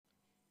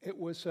It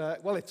was,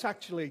 it's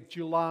actually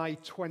July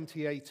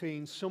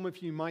 2018. Some of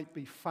you might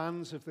be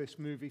fans of this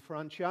movie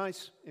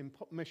franchise,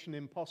 Mission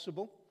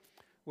Impossible,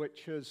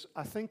 which is,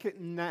 I think it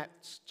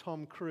nets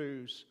Tom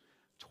Cruise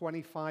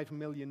 $25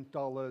 million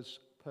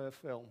per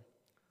film.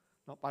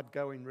 Not bad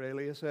going,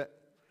 really, is it?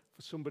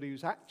 For somebody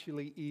who's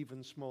actually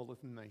even smaller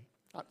than me.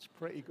 That's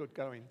pretty good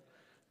going.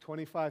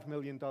 $25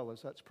 million,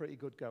 that's pretty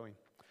good going.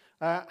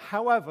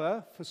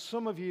 However, for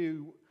some of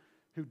you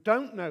who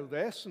don't know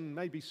this, and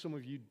maybe some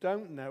of you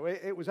don't know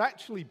it, it was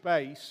actually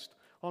based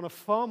on a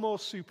far more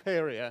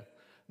superior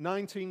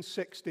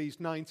 1960s,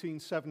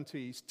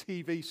 1970s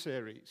TV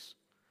series.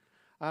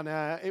 And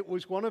it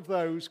was one of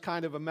those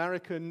kind of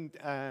American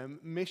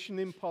Mission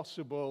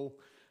Impossible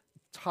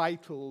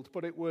titled,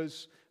 but it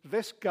was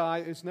this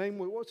guy, his name,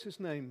 what's his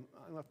name?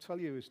 I'll tell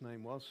you his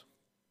name was.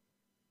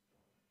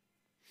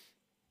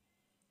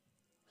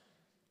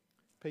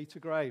 Peter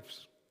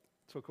Graves.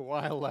 Took a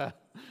while there.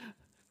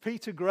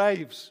 Peter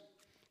Graves,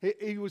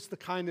 he was the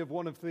kind of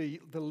one of the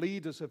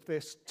leaders of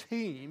this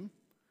team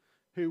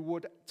who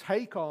would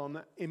take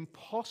on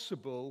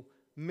impossible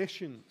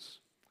missions.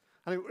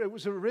 And it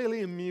was a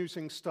really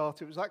amusing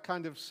start. It was that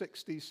kind of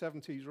 60s,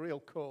 70s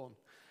real corn.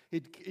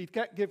 He'd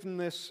get given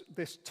this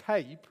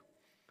tape,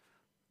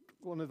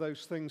 one of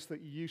those things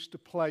that you used to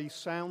play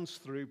sounds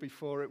through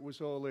before it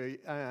was all the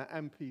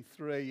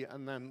MP3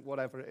 and then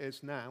whatever it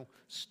is now,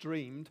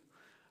 streamed.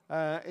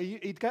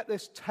 He'd get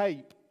this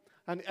tape,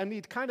 and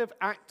he'd kind of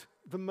act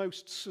the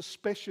most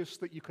suspicious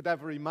that you could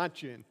ever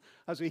imagine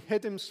as he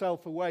hid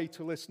himself away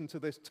to listen to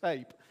this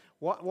tape.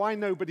 Why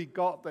nobody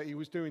got that he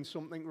was doing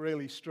something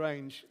really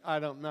strange, I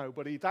don't know,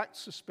 but he'd act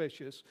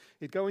suspicious.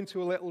 He'd go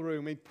into a little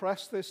room, he'd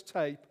press this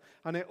tape,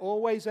 and it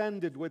always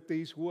ended with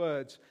these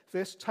words,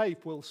 "This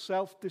tape will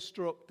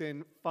self-destruct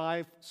in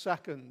 5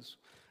 seconds."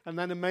 And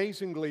then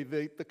amazingly,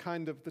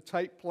 the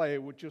tape player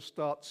would just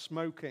start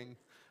smoking,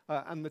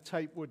 and the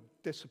tape would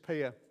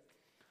disappear.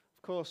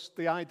 Of course,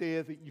 the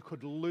idea that you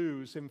could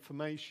lose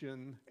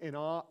information in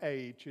our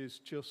age is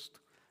just,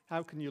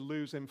 how can you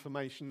lose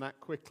information that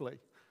quickly?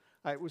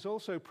 It was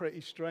also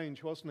pretty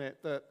strange, wasn't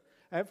it, that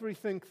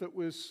everything that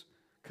was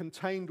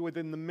contained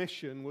within the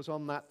mission was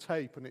on that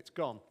tape and it's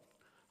gone.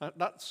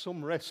 That's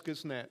some risk,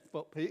 isn't it?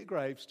 But Peter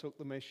Graves took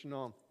the mission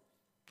on.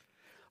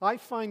 I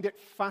find it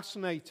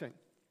fascinating.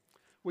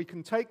 We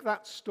can take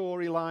that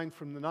storyline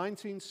from the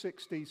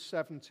 1960s,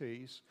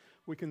 70s,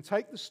 we can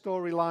take the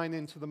storyline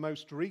into the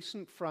most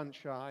recent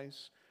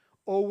franchise,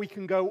 or we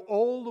can go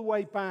all the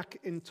way back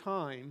in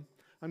time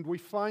and we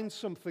find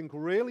something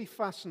really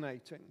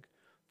fascinating,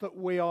 that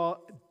we are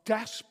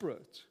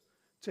desperate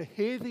to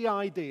hear the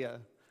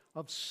idea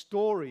of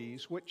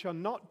stories which are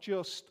not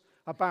just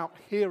about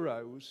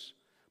heroes,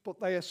 but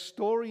they are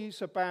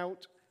stories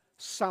about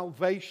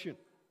salvation.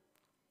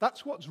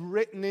 That's what's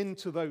written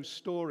into those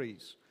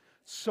stories.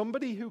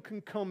 Somebody who can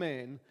come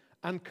in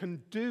and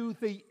can do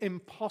the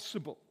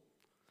impossible.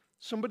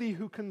 Somebody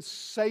who can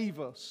save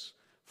us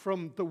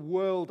from the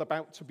world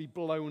about to be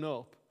blown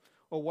up,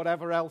 or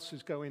whatever else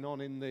is going on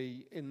in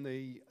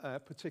the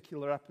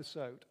particular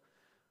episode.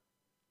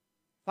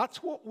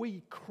 That's what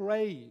we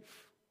crave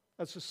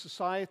as a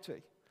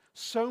society.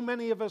 So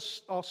many of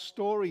us, our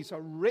stories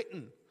are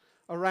written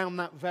around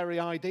that very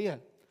idea,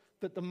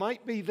 that there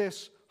might be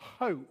this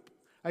hope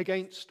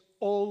against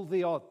all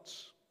the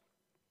odds.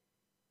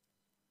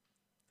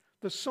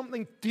 There's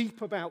something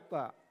deep about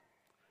that.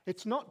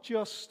 It's not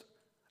just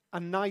a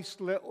nice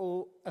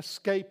little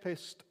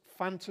escapist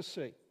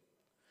fantasy.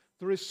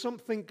 There is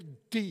something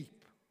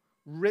deep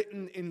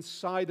written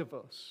inside of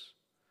us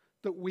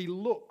that we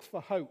look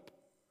for hope.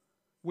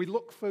 We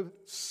look for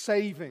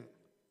saving.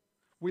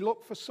 We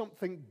look for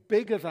something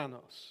bigger than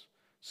us,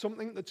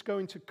 something that's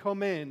going to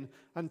come in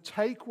and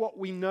take what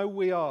we know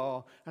we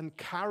are and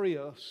carry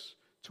us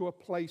to a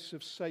place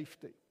of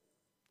safety.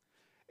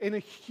 In a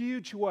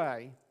huge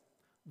way,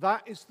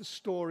 that is the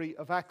story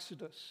of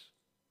Exodus.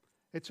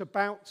 It's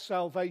about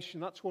salvation.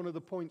 That's one of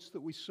the points that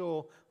we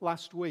saw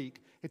last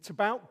week. It's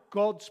about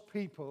God's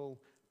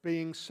people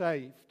being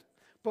saved.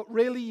 But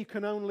really, you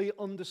can only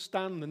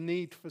understand the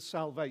need for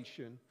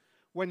salvation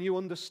when you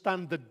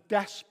understand the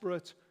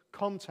desperate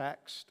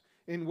context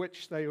in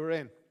which they were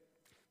in.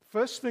 The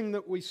first thing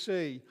that we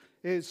see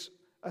is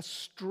a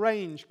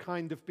strange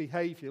kind of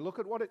behavior. Look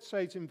at what it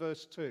says in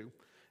verse 2.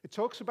 It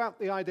talks about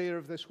the idea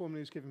of this woman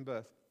who's given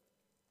birth.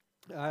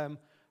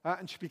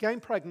 And she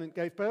became pregnant,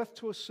 gave birth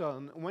to a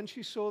son, and when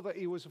she saw that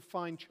he was a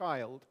fine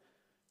child,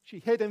 she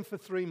hid him for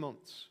 3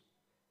 months.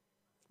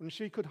 When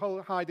she could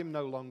hide him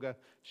no longer,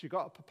 she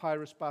got a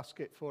papyrus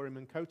basket for him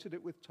and coated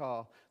it with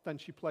tar. Then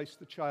she placed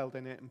the child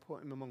in it and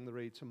put him among the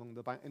reeds in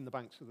the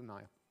banks of the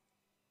Nile.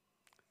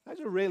 That's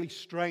a really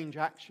strange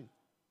action.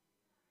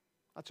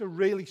 That's a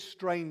really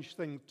strange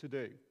thing to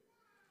do.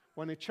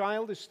 When a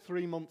child is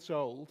 3 months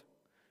old,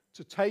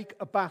 to take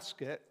a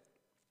basket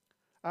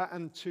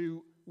and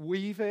to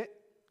weave it,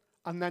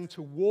 and then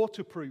to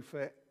waterproof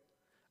it,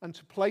 and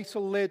to place a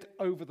lid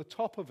over the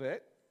top of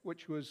it,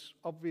 which was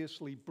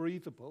obviously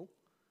breathable,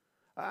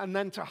 and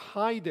then to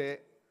hide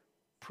it,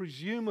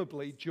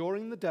 presumably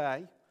during the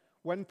day,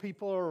 when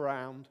people are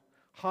around,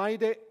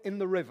 hide it in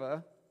the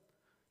river,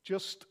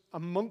 just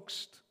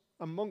amongst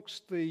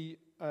the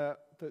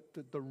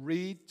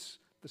reeds,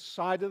 the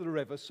side of the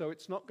river, so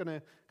it's not going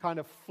to kind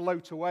of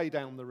float away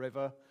down the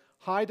river.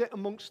 Hide it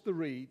amongst the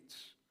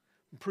reeds.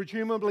 And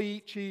presumably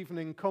each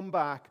evening come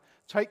back,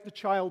 take the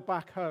child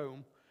back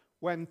home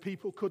when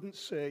people couldn't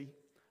see,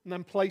 and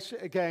then place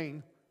it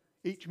again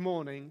each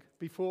morning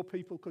before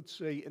people could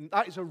see. And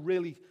that is a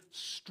really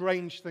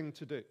strange thing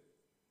to do.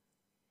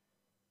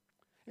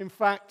 In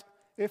fact,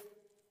 if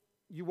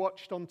you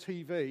watched on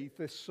TV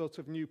this sort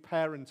of new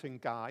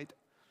parenting guide,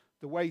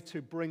 the way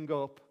to bring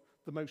up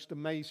the most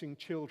amazing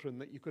children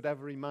that you could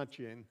ever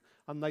imagine,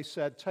 and they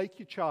said, take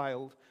your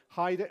child,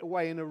 hide it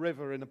away in a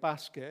river in a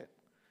basket,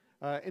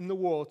 in the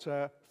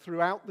water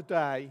throughout the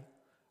day,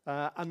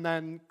 and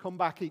then come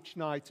back each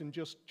night and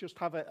just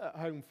have it at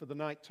home for the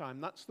night time.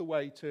 That's the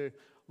way to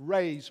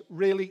raise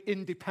really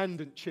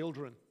independent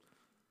children.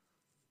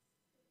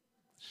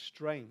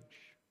 Strange.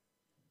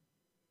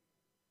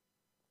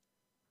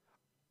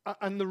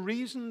 And the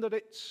reason that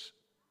it's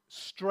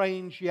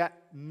strange yet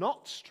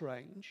not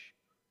strange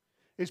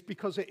is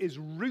because it is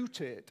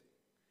rooted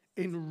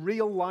in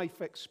real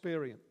life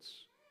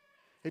experience.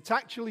 It's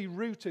actually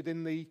rooted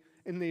in the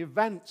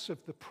events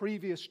of the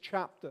previous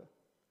chapter.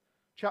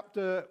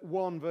 Chapter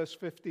 1, verse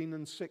 15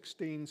 and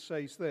 16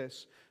 says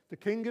this: the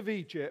king of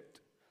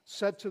Egypt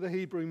said to the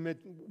Hebrew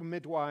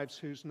midwives,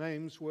 whose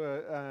names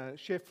were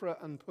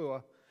Shiphrah and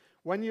Puah,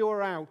 when you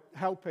are out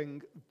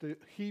helping the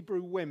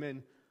Hebrew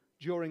women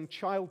during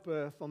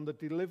childbirth on the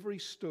delivery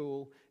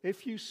stool,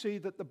 if you see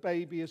that the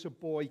baby is a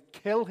boy,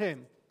 kill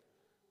him.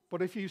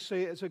 But if you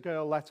see it as a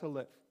girl, let her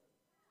live.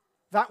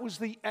 That was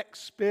the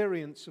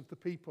experience of the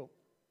people.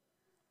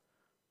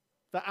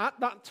 That at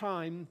that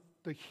time,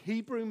 the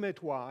Hebrew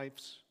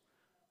midwives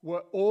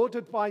were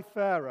ordered by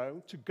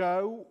Pharaoh to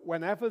go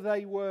whenever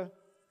they were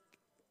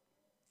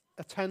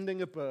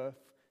attending a birth.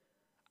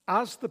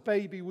 As the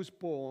baby was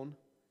born,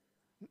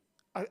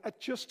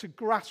 just to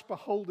grasp a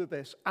hold of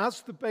this,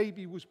 as the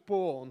baby was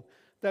born,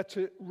 they're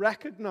to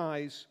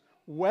recognize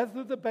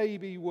whether the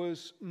baby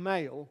was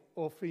male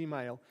or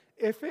female.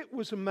 If it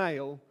was a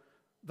male,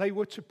 they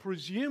were to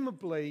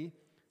presumably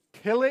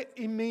kill it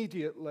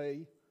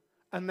immediately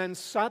and then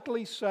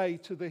sadly say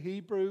to the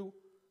Hebrew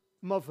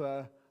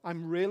mother,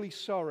 I'm really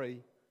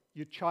sorry,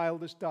 your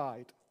child has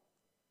died.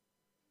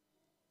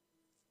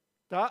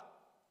 That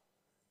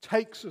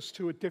takes us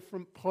to a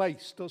different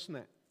place, doesn't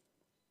it?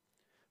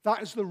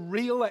 That is the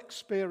real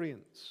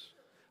experience.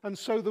 And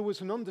so there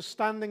was an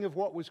understanding of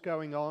what was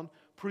going on.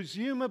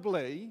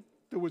 Presumably,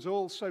 there was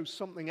also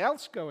something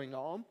else going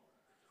on,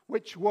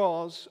 which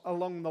was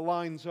along the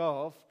lines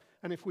of,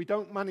 and if we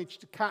don't manage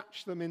to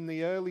catch them in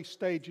the early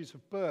stages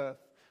of birth,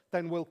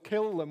 then we'll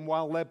kill them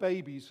while they're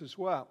babies as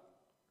well.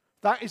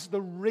 That is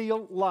the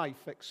real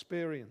life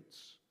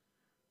experience.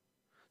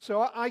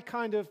 So I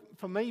kind of,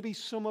 for maybe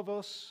some of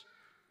us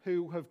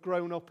who have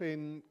grown up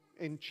in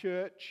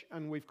church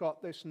and we've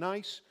got this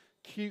nice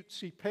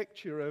cutesy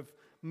picture of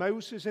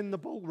Moses in the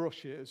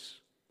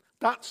bulrushes,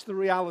 that's the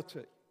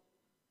reality.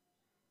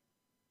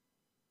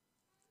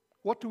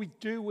 What do we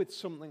do with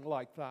something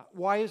like that?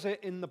 Why is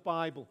it in the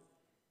Bible?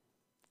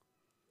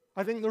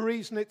 I think the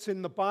reason it's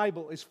in the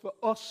Bible is for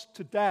us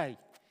today,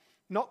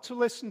 not to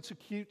listen to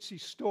cutesy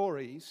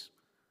stories.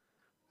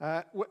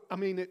 I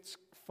mean, it's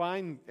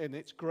fine and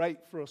it's great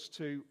for us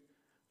to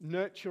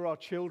nurture our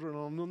children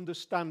on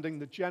understanding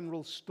the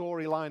general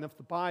storyline of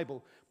the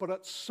Bible. But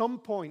at some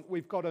point,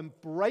 we've got to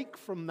break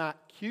from that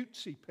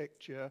cutesy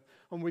picture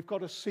and we've got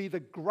to see the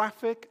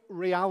graphic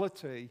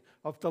reality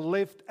of the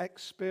lived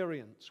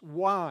experience.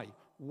 Why?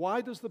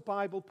 Why does the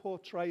Bible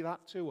portray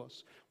that to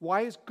us?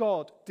 Why is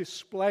God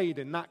displayed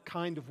in that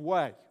kind of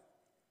way?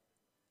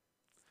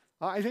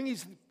 I think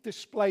he's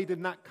displayed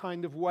in that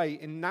kind of way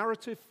in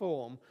narrative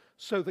form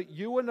so that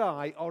you and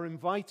I are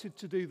invited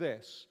to do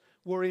this.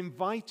 We're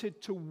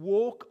invited to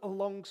walk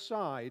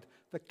alongside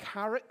the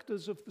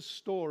characters of the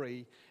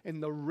story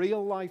in the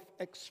real life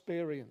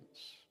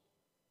experience,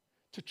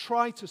 to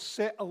try to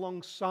sit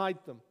alongside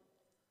them,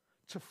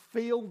 to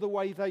feel the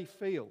way they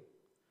feel,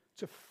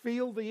 to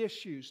feel the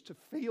issues, to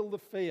feel the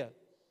fear,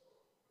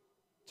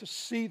 to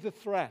see the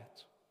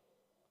threat.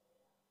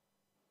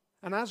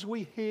 And as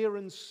we hear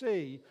and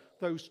see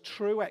those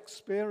true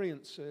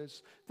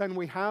experiences, then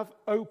we have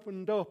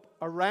opened up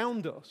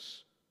around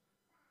us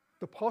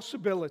the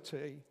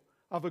possibility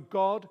of a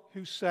God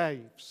who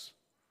saves.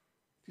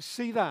 You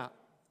see that?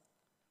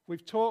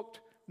 We've talked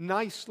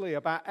nicely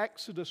about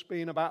Exodus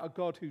being about a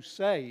God who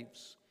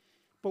saves,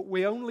 but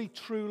we only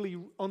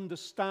truly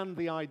understand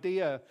the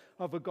idea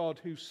of a God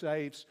who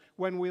saves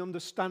when we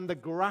understand the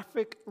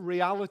graphic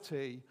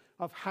reality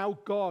of how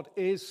God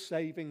is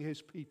saving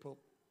his people.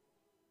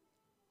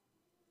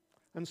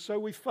 And so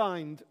we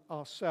find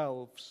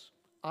ourselves,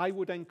 I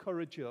would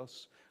encourage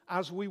us,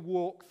 as we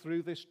walk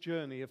through this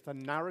journey of the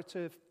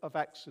narrative of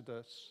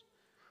Exodus,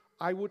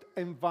 I would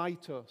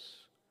invite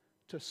us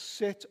to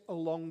sit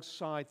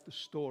alongside the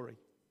story,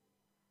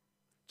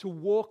 to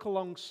walk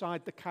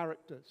alongside the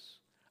characters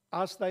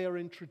as they are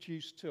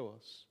introduced to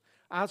us,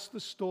 as the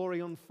story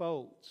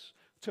unfolds,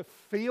 to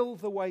feel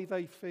the way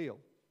they feel,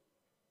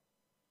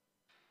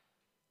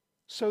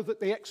 so that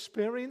the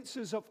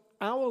experiences of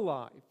our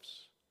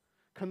lives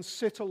can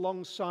sit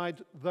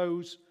alongside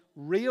those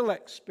real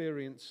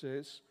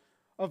experiences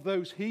of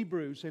those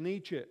Hebrews in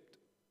Egypt,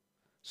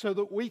 so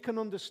that we can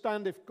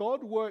understand if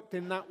God worked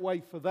in that way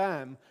for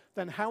them,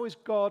 then how is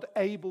God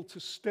able to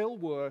still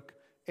work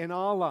in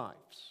our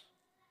lives?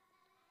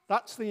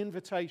 That's the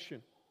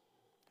invitation.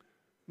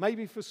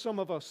 Maybe for some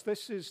of us,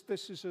 this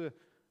is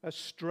a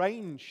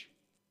strange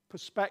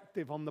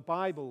perspective on the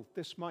Bible.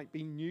 This might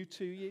be new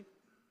to you.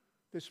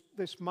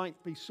 This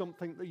might be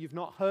something that you've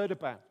not heard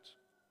about.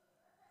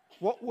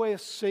 What we're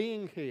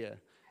seeing here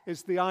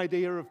is the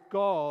idea of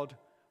God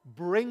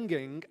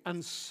bringing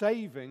and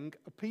saving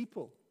a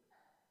people.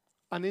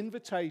 An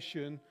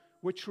invitation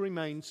which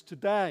remains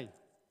today,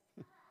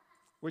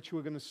 which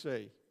we're going to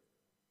see.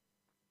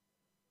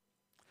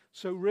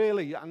 So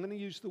really, I'm going to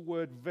use the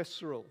word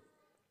visceral.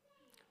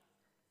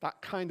 That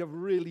kind of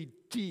really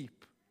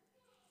deep,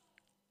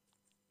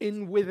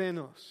 in within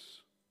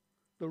us,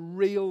 the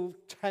real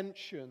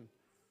tension,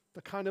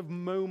 the kind of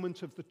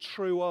moment of the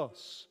true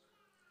us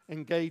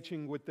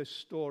engaging with this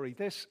story.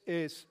 This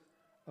is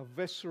a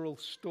visceral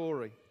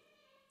story.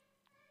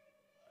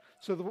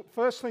 So the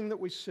first thing that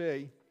we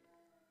see,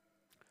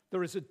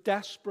 there is a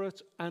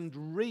desperate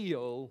and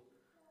real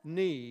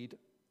need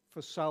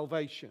for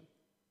salvation.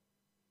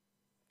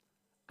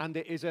 And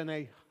it is in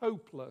a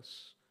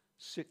hopeless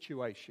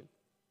situation.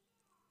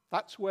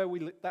 That's where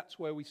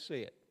we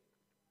see it.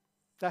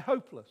 They're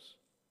hopeless.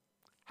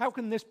 How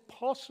can this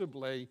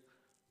possibly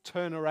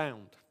turn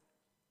around?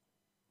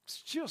 It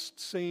just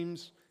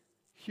seems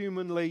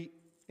humanly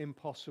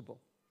impossible.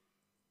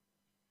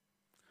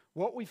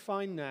 What we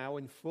find now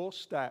in 4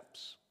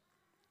 steps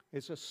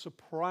is a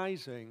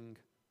surprising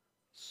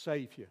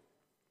Savior.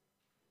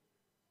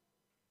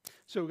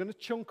 So we're going to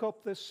chunk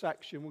up this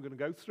section. We're going to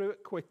go through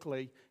it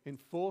quickly in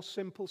 4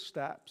 simple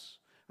steps,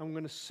 and we're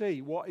going to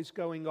see what is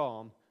going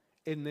on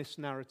in this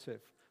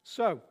narrative.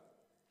 So,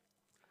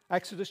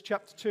 Exodus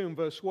chapter 2 and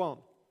verse 1.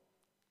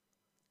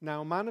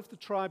 Now a man of the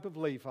tribe of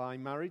Levi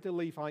married a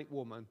Levite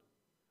woman,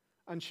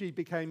 and she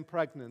became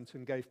pregnant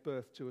and gave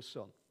birth to a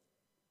son.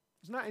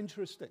 Isn't that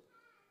interesting?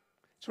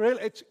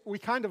 We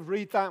kind of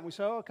read that and we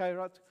say, oh, okay,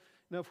 right.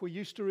 You know, if we're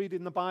used to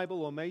reading the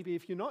Bible, or maybe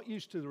if you're not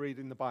used to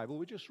reading the Bible,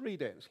 we just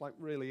read it. It's like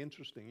really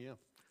interesting, yeah.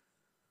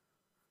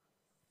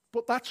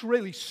 But that's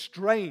really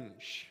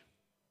strange,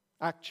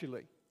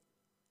 actually,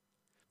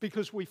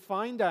 because we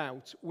find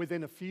out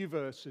within a few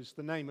verses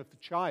the name of the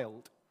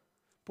child,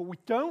 but we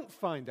don't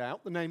find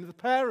out the name of the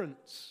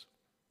parents.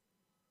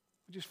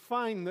 We just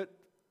find that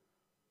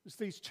there's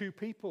these 2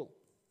 people,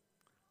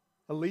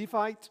 a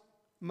Levite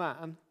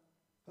man,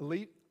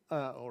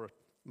 or a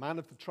man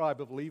of the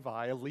tribe of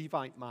Levi, a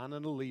Levite man,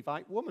 and a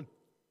Levite woman.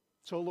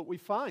 That's all that we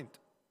find.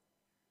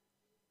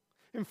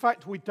 In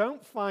fact, we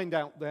don't find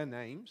out their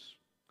names,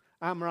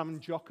 Amram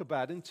and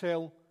Jochebed,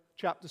 until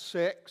chapter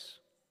 6.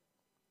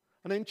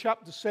 And in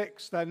chapter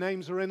 6, their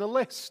names are in a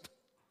list.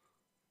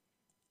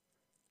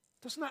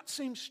 Doesn't that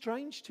seem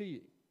strange to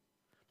you?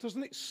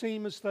 Doesn't it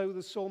seem as though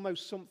there's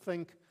almost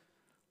something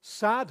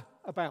sad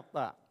about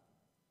that?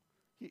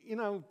 You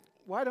know,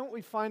 why don't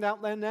we find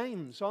out their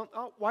names?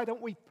 Why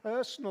don't we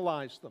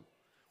personalize them?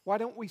 Why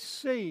don't we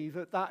see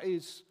that that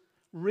is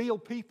real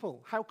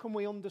people? How can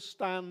we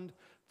understand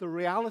the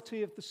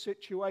reality of the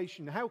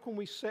situation? How can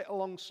we sit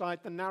alongside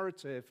the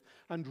narrative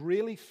and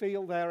really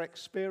feel their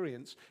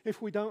experience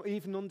if we don't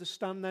even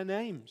understand their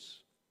names?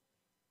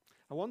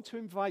 I want to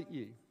invite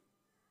you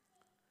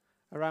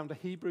around a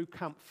Hebrew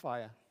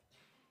campfire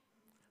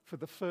for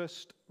the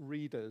first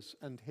readers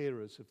and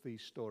hearers of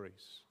these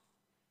stories.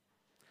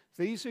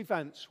 These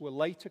events were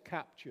later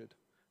captured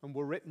and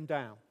were written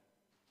down.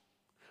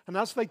 And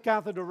as they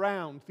gathered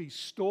around, these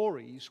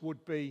stories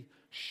would be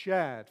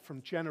shared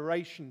from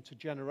generation to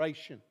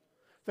generation.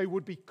 They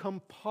would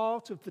become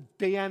part of the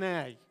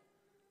DNA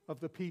of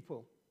the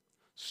people.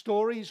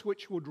 Stories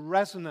which would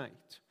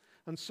resonate.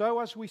 And so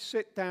as we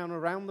sit down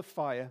around the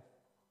fire,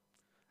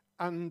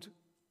 and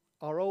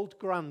our old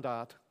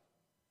granddad,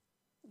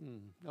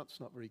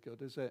 that's not very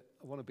good, is it?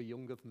 I want to be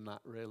younger than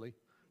that, really,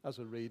 as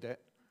I read it.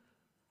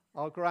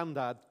 Our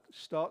granddad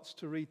starts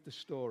to read the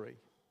story.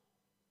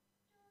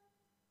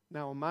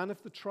 Now, a man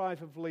of the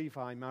tribe of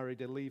Levi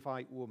married a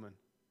Levite woman,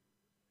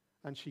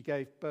 and she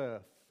gave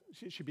birth.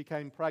 She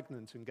became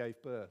pregnant and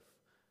gave birth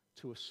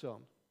to a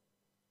son.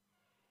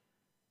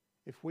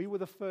 If we were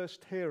the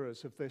first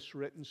hearers of this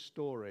written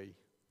story,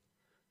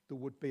 there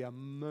would be a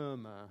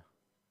murmur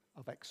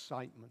of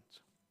excitement.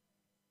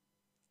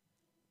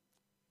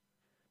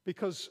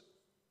 Because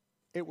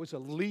it was a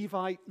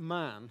Levite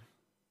man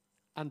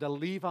and a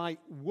Levite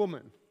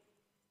woman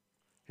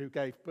who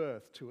gave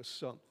birth to a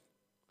son.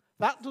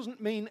 That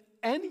doesn't mean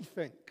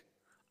anything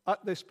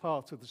at this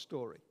part of the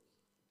story.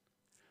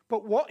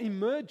 But what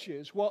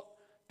emerges, what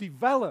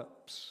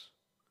develops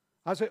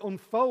as it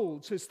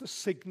unfolds, is the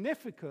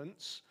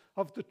significance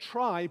of the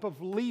tribe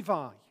of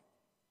Levi.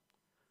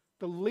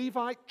 the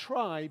Levite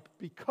tribe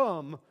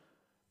become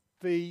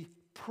the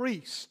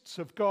priests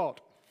of God.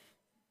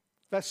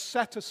 They're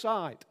set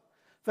aside.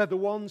 They're the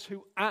ones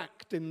who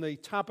act in the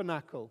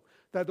tabernacle.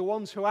 They're the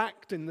ones who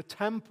act in the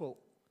temple.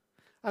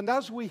 And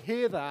as we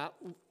hear that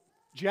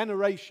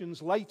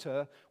generations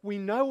later, we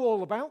know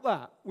all about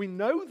that. We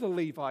know the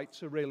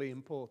Levites are really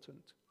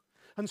important.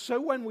 And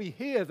so when we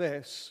hear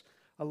this,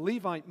 a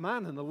Levite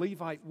man and a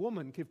Levite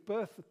woman give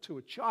birth to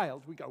a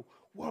child, we go,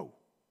 whoa,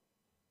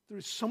 there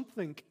is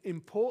something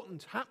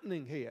important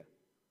happening here.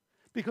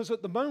 Because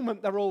at the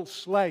moment, they're all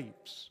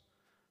slaves.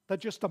 They're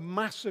just a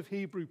mass of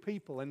Hebrew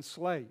people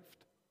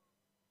enslaved.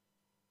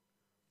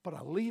 But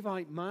a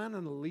Levite man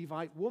and a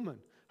Levite woman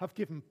have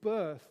given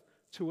birth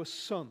to a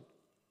son.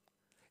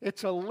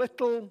 It's a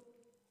little,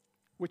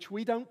 which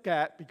we don't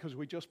get because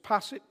we just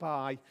pass it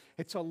by,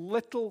 it's a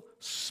little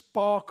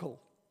sparkle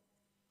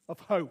of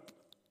hope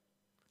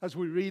as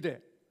we read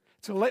it.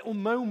 It's a little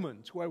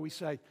moment where we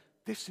say,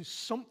 this is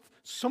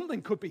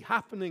something could be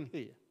happening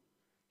here.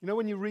 You know,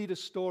 when you read a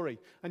story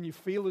and you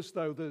feel as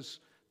though there's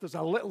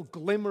a little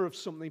glimmer of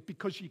something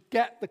because you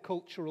get the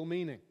cultural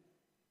meaning.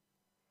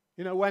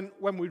 You know,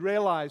 when we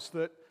realize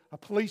that a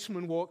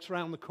policeman walks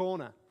around the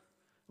corner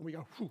and we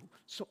go,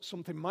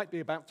 something might be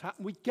about to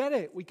happen. We get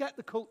it. We get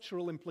the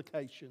cultural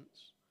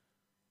implications.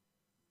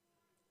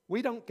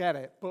 We don't get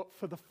it, but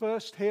for the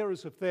first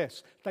hearers of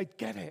this, they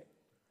get it.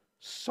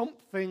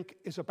 Something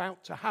is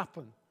about to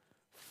happen.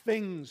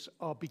 Things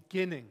are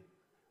beginning.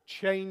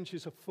 Change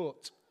is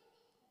afoot.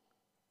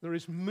 There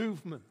is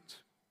movement.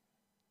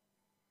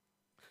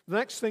 The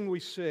next thing we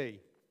see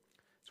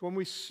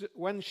is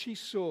when she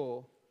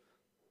saw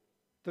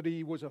that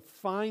he was a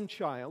fine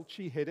child,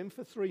 she hid him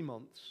for 3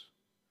 months.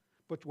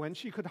 But when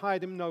she could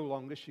hide him no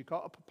longer, she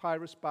got a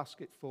papyrus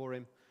basket for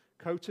him,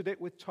 coated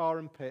it with tar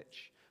and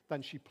pitch.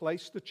 Then she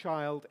placed the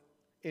child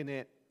in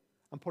it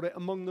and put it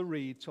among the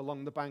reeds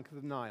along the bank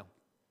of the Nile.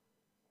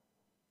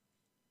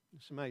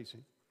 It's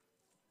amazing.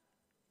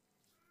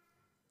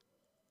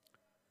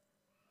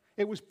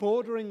 It was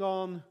bordering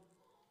on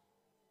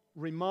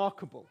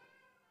remarkable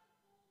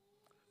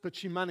that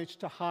she managed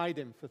to hide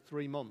him for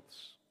 3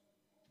 months.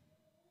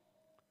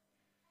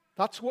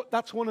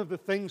 That's one of the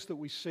things that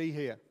we see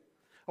here.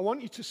 I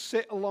want you to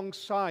sit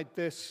alongside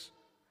this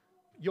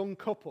young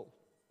couple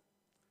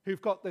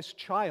who've got this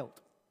child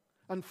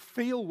and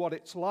feel what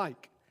it's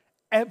like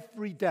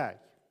every day.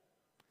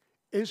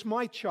 Is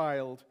my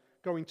child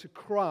going to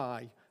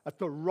cry at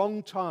the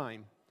wrong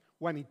time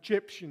when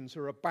Egyptians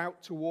are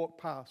about to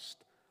walk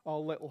past our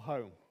little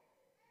home?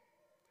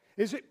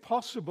 Is it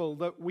possible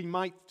that we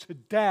might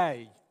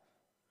today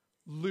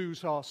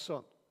lose our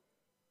son?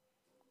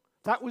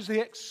 That was the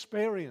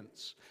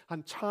experience,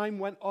 and time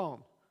went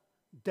on.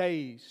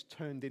 Days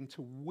turned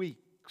into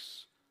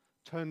weeks,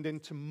 turned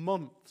into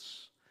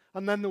months,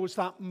 and then there was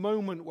that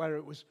moment where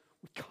it was,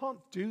 we can't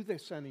do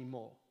this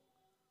anymore.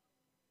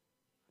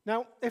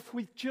 Now, if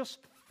we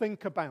just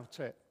think about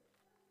it,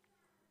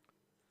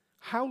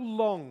 how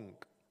long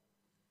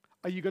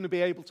are you going to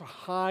be able to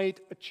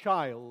hide a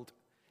child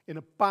in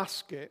a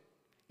basket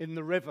in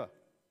the river?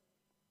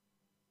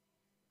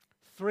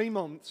 3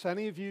 months.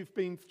 Any of you who've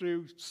been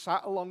through,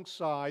 sat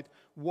alongside,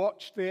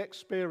 watched the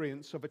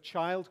experience of a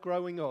child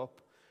growing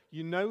up,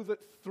 you know that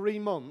 3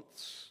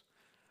 months,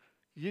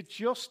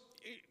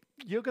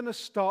 you're going to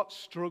start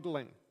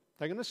struggling.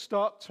 They're going to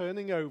start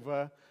turning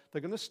over.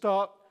 They're going to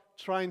start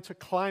trying to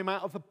climb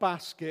out of the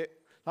basket.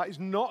 That is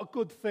not a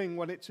good thing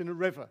when it's in a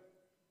river.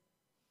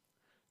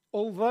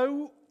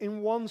 Although,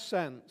 in one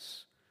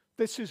sense,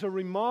 this is a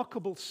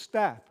remarkable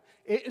step,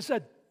 it is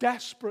a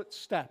desperate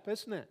step,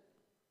 isn't it?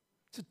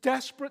 It's a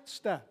desperate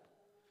step.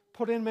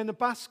 Put him in a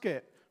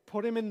basket.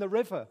 Put him in the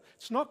river.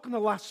 It's not going to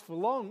last for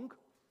long,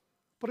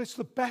 but it's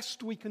the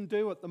best we can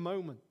do at the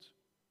moment.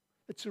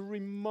 It's a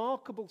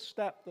remarkable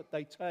step that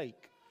they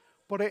take,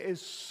 but it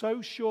is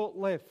so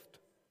short-lived.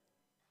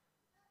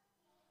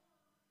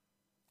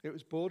 It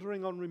was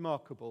bordering on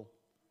remarkable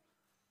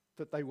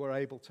that they were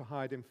able to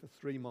hide him for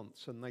 3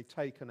 months, and they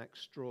take an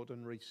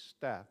extraordinary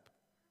step.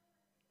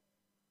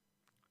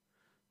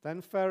 Then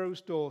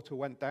Pharaoh's daughter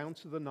went down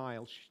to the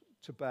Nile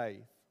to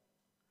bathe,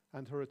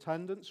 and her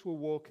attendants were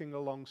walking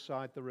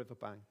alongside the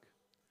riverbank.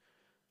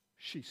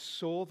 She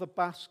saw the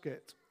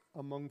basket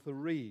among the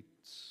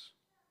reeds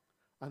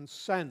and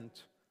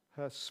sent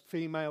her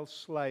female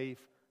slave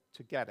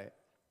to get it.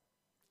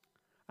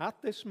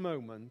 At this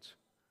moment,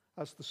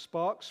 as the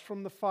sparks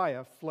from the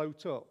fire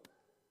float up,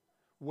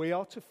 we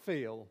are to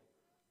feel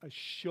a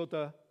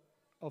shudder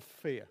of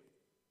fear.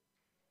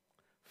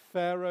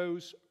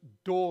 Pharaoh's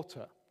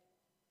daughter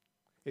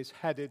is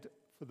headed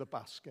for the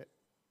basket.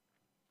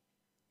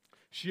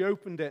 She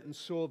opened it and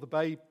saw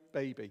the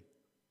baby.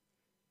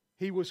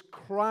 He was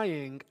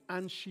crying,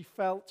 and she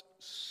felt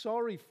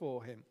sorry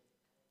for him.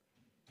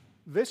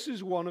 This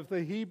is one of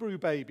the Hebrew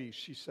babies,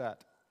 she said.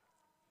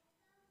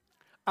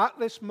 At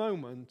this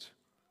moment,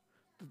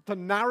 the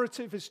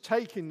narrative is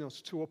taking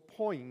us to a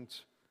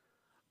point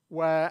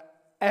where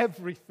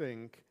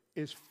everything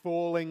is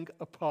falling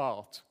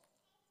apart.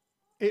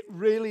 It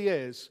really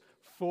is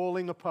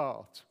falling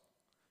apart.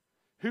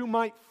 Who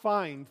might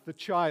find the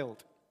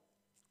child?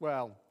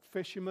 Well,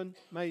 fishermen,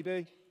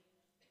 maybe.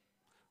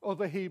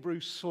 Other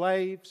Hebrew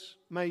slaves,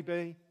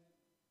 maybe.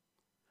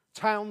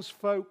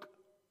 Townsfolk,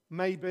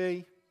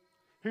 maybe.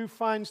 Who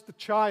finds the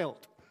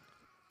child?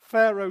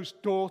 Pharaoh's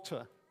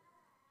daughter.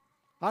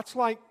 That's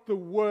like the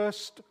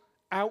worst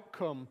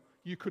outcome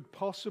you could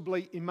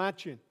possibly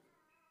imagine.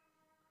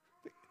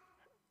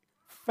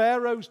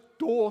 Pharaoh's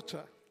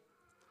daughter.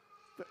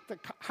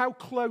 How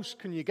close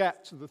can you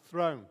get to the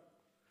throne?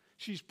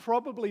 She's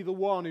probably the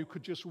one who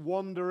could just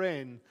wander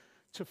in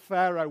to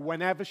Pharaoh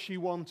whenever she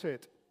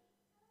wanted.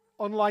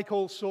 Unlike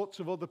all sorts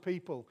of other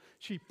people,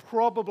 she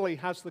probably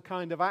has the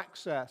kind of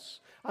access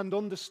and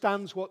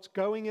understands what's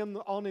going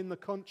on in the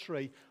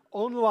country,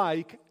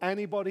 unlike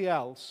anybody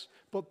else.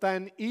 But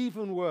then,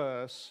 even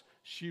worse,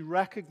 she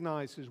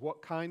recognizes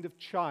what kind of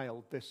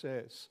child this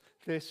is.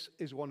 This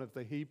is one of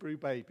the Hebrew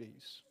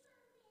babies.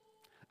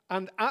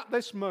 And at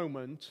this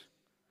moment,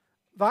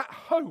 that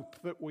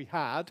hope that we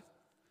had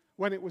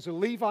when it was a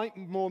Levite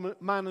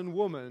man and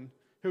woman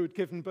who had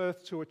given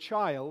birth to a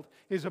child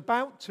is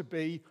about to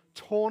be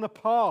torn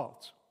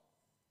apart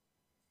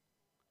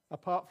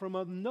from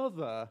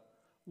another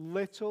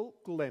little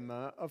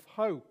glimmer of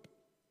hope.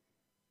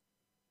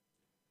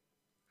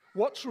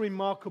 What's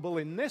remarkable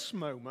in this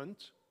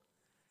moment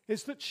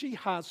is that she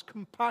has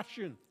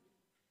compassion.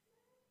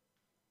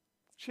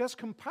 She has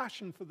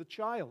compassion for the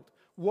child.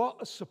 What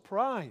a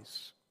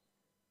surprise.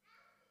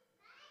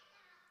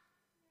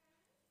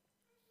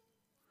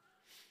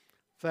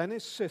 Then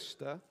his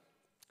sister,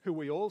 who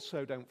we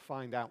also don't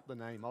find out the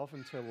name of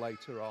until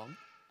later on,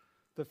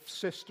 the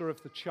sister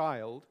of the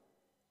child,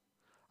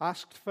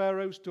 asked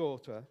Pharaoh's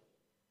daughter,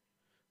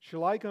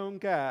 "Shall I go and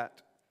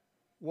get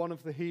one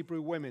of the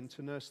Hebrew women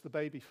to nurse the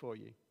baby for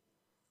you?"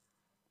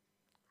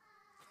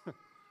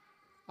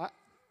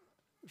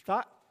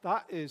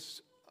 That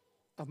is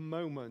a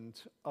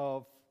moment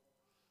of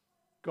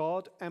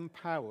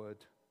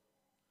God-empowered,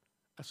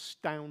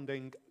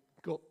 astounding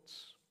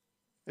guts,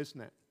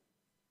 isn't it?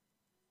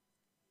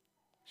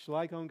 "Shall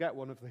I go and get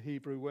one of the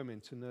Hebrew women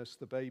to nurse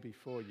the baby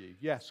for you?"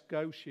 "Yes,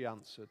 go," she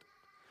answered.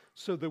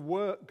 So the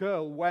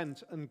girl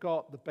went and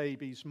got the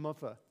baby's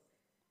mother.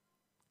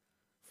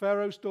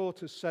 Pharaoh's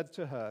daughter said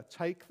to her,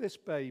 "Take this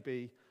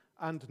baby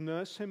and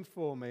nurse him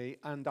for me,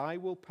 and I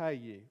will pay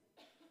you."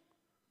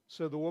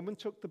 So the woman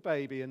took the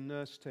baby and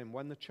nursed him.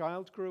 When the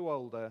child grew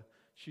older,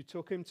 she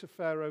took him to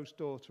Pharaoh's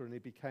daughter, and he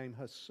became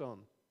her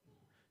son.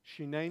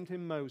 She named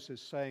him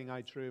Moses, saying,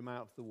 "I drew him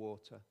out of the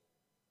water."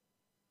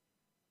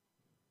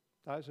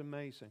 That is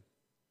amazing.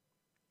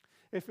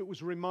 If it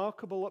was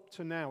remarkable up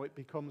to now, it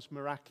becomes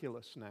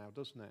miraculous now,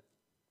 doesn't it?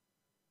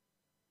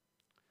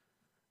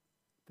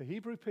 The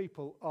Hebrew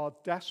people are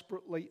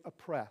desperately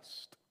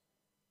oppressed.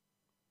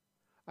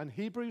 And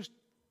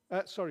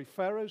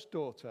Pharaoh's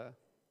daughter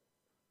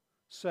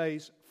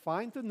says,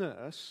 "Find the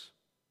nurse,"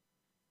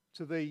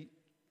 to the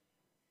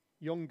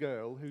young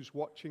girl who's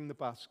watching the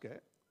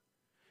basket,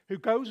 who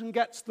goes and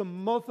gets the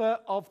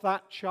mother of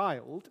that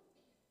child,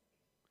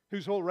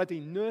 who's already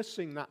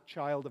nursing that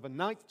child of a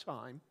night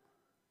time,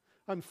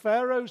 and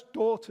Pharaoh's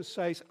daughter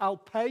says, "I'll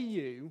pay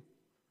you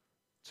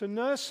to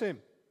nurse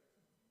him."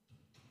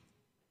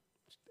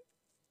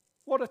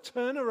 What a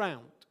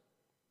turnaround.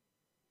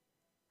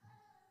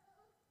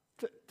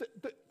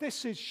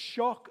 This is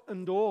shock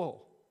and awe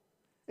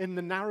in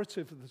the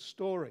narrative of the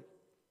story.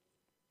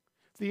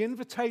 The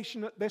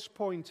invitation at this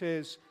point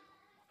is,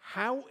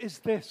 how is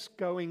this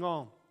going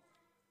on?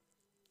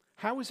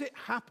 How is it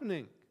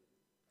happening?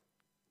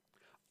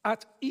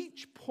 At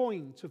each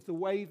point of the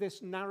way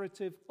this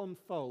narrative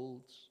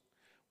unfolds,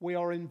 we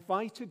are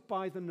invited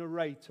by the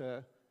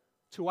narrator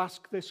to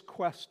ask this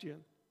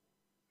question.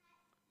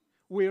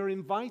 We are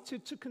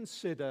invited to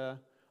consider,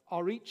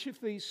 are each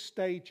of these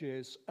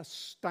stages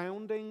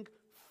astounding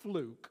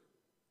fluke,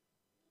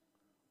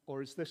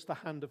 or is this the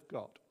hand of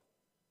God?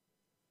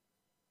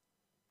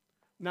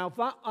 Now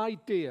that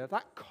idea,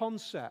 that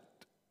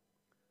concept,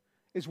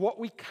 is what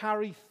we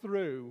carry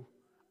through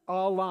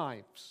our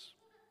lives.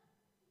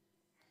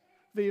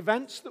 The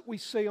events that we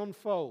see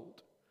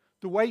unfold,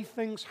 the way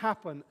things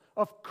happen,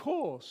 of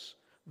course,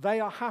 they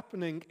are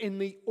happening in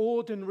the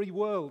ordinary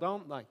world,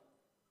 aren't they?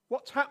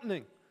 What's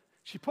happening?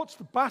 She puts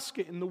the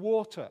basket in the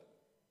water.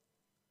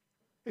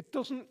 It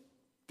doesn't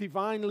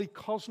divinely,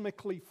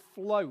 cosmically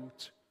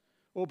float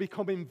or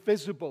become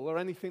invisible or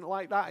anything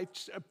like that.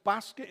 It's a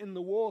basket in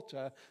the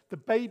water. The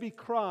baby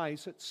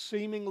cries at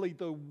seemingly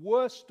the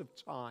worst of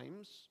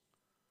times.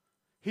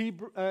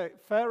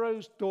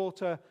 Pharaoh's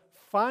daughter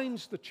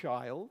finds the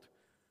child.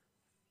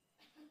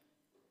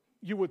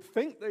 You would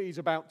think that he's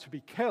about to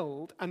be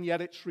killed, and yet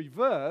it's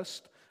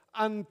reversed,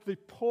 and the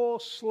poor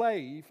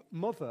slave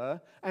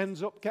mother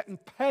ends up getting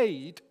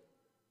paid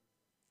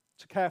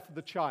to care for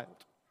the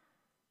child.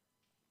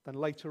 Then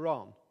later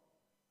on,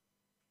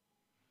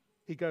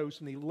 he goes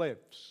and he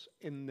lives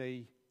in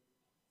the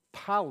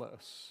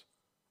palace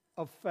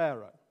of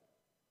Pharaoh.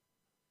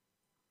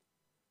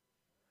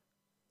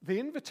 The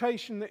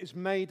invitation that is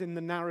made in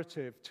the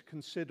narrative to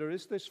consider,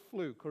 is this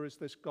fluke or is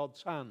this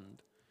God's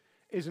hand,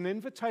 is an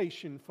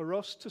invitation for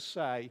us to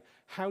say,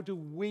 how do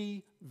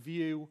we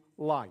view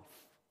life?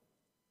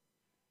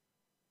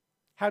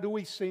 How do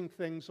we see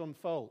things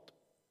unfold?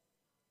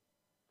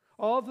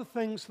 Are the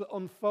things that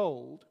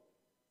unfold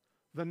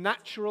the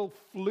natural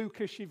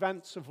flukish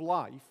events of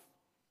life,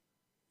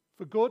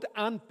 for good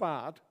and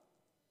bad,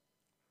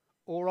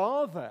 or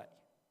are they?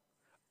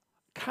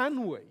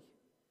 Can we?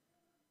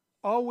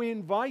 Are we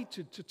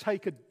invited to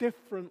take a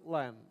different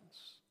lens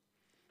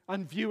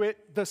and view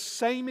it, the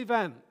same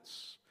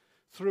events,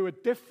 through a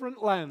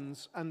different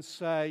lens and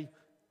say,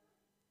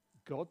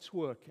 God's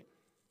working?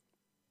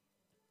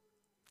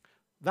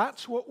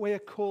 That's what we're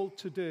called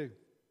to do.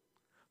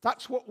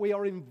 That's what we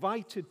are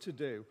invited to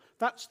do.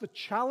 That's the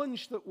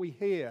challenge that we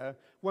hear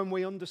when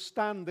we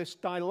understand this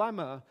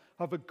dilemma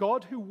of a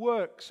God who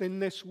works in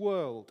this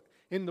world,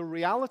 in the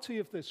reality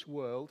of this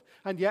world,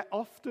 and yet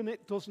often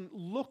it doesn't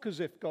look as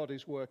if God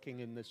is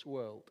working in this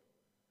world.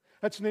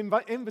 It's an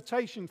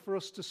invitation for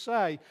us to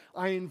say,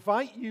 I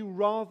invite you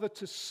rather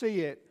to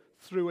see it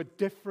through a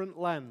different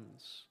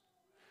lens.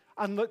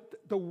 And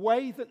the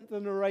way that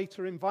the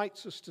narrator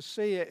invites us to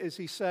see it is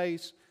he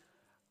says,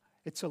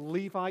 it's a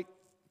Levite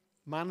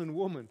man and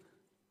woman.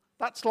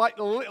 That's like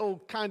the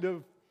little kind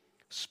of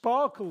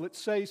sparkle that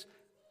says,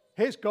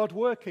 here's God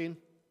working.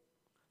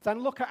 Then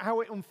look at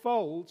how it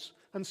unfolds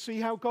and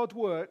see how God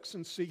works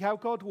and see how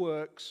God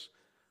works.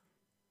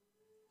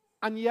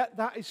 And yet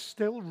that is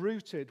still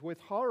rooted with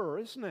horror,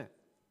 isn't it?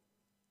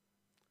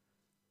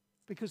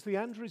 Because the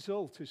end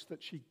result is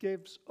that she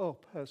gives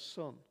up her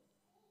son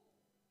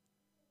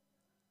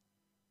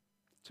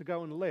to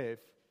go and live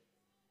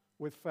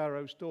with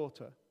Pharaoh's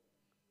daughter.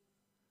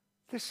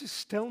 This is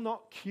still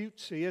not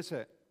cutesy, is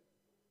it?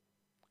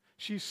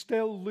 She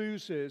still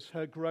loses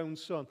her grown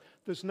son.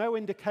 There's no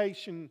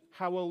indication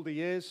how old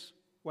he is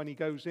when he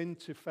goes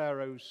into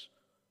Pharaoh's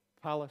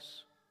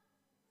palace.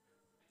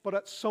 But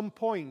at some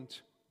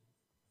point,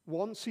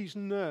 once he's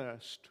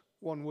nursed,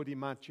 one would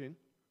imagine,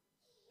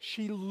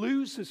 she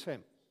loses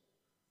him.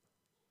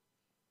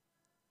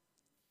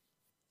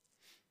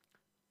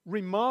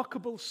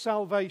 Remarkable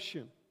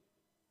salvation,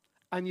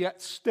 and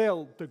yet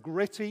still the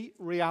gritty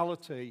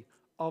reality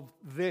of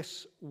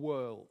this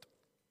world.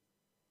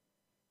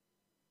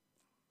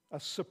 A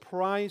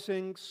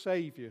surprising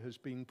Savior has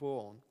been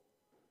born.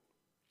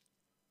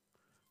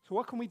 So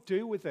what can we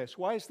do with this?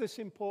 Why is this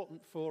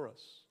important for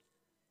us?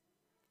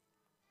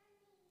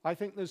 I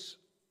think there's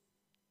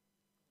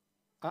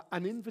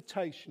an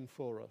invitation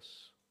for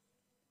us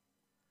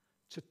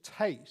to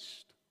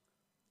taste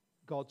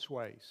God's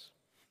ways.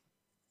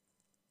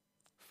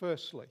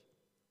 Firstly,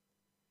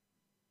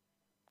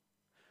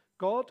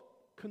 God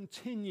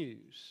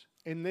continues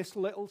in this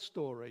little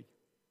story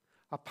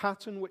a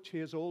pattern which he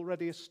has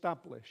already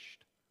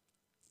established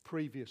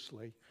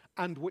previously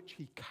and which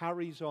he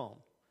carries on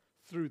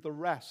through the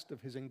rest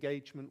of his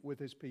engagement with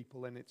his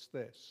people, and it's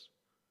this: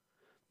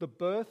 the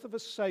birth of a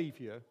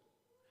Savior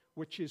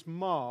which is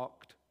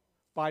marked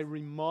by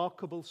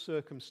remarkable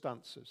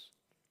circumstances.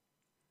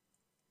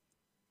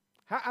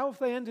 How have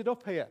they ended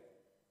up here?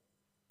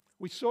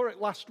 We saw it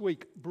last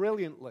week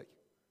brilliantly,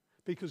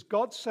 because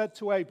God said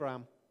to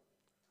Abraham,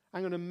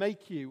 I'm going to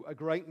make you a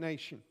great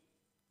nation.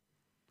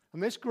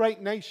 And this great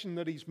nation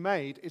that he's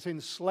made is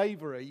in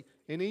slavery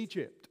in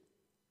Egypt.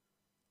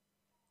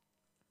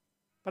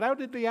 But how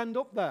did they end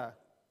up there?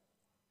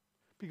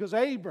 Because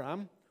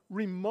Abraham,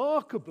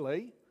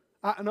 remarkably,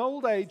 at an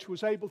old age,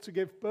 was able to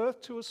give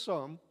birth to a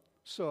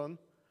son,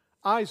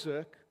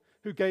 Isaac,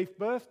 who gave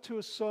birth to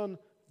a son,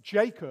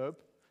 Jacob,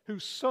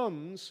 whose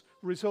sons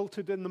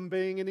resulted in them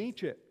being in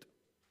Egypt.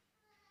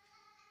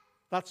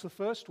 That's the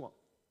first one.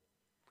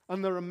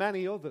 And there are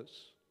many others.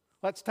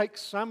 Let's take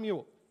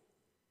Samuel,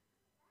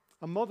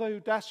 a mother who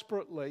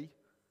desperately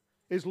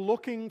is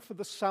looking for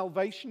the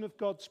salvation of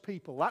God's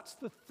people. That's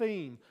the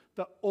theme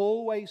that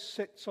always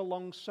sits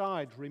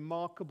alongside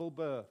remarkable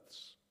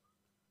births.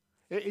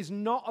 It is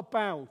not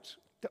about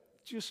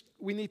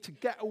we need to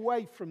get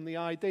away from the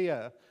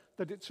idea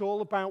that it's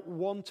all about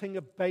wanting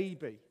a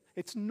baby.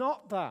 It's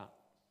not that.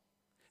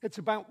 It's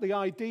about the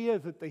idea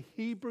that the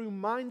Hebrew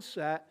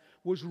mindset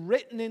was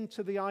written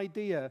into the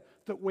idea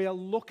that we are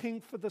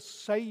looking for the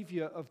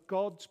Savior of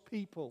God's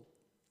people.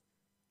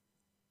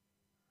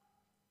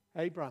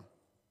 Abraham,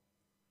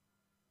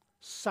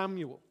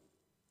 Samuel.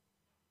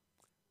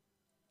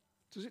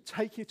 Does it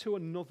take you to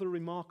another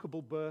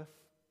remarkable birth?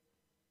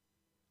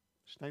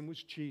 His name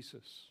was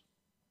Jesus.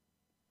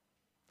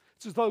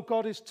 It's as though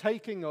God is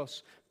taking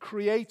us,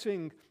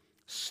 creating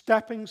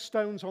stepping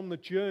stones on the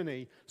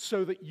journey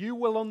so that you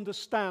will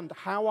understand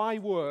how I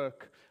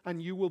work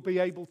and you will be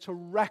able to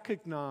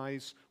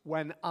recognize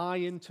when I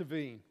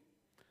intervene.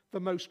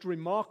 The most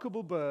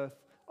remarkable birth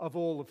of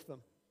all of them.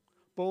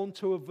 Born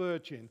to a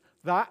virgin.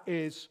 That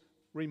is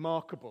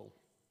remarkable.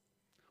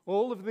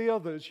 All of the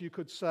others you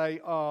could say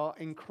are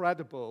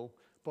incredible,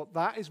 but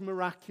that is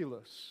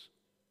miraculous.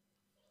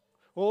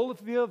 All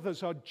of the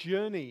others are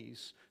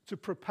journeys to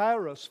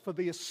prepare us for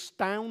the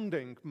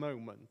astounding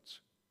moment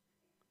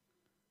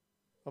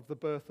of the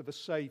birth of a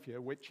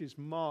Savior, which is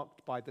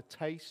marked by the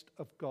taste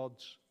of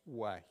God's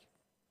way.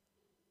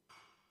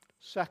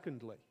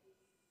 Secondly,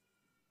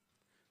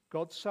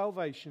 God's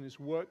salvation is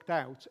worked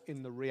out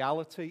in the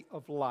reality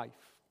of life.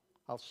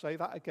 I'll say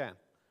that again.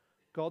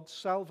 God's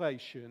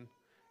salvation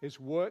is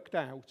worked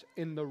out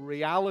in the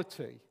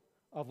reality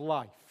of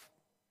life.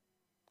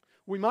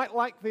 We might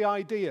like the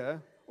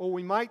idea, or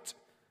we might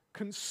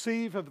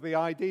conceive of the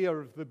idea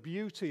of the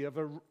beauty of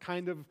a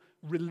kind of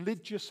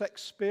religious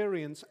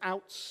experience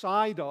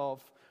outside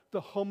of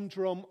the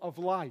humdrum of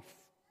life.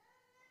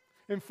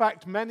 In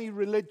fact, many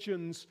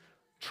religions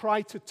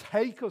try to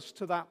take us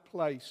to that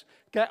place,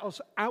 get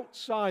us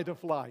outside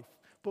of life.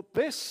 But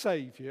this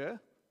Savior,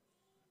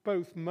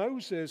 both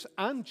Moses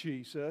and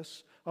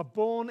Jesus, are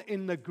born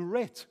in the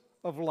grit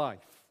of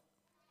life.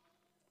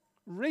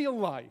 Real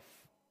life.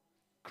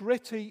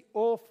 Gritty,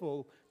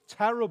 awful,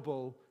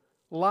 terrible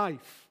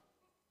life.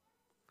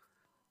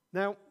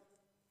 Now,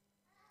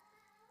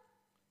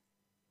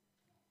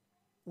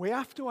 we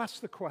have to ask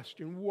the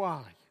question,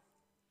 why?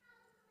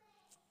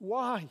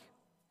 Why?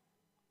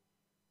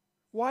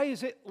 Why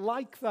is it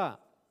like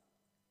that?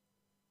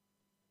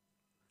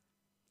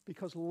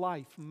 Because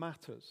life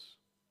matters.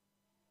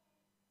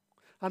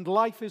 And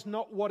life is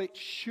not what it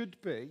should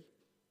be,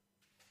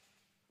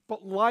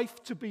 but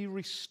life to be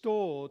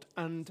restored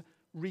and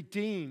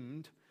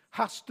redeemed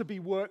has to be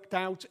worked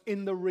out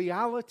in the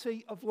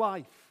reality of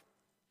life.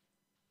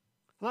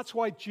 And that's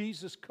why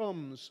Jesus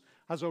comes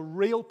as a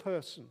real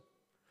person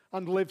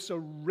and lives a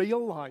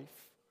real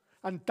life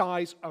and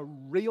dies a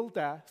real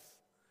death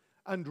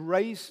and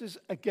raises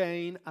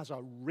again as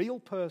a real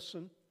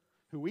person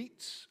who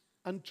eats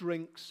and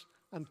drinks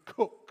and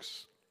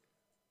cooks.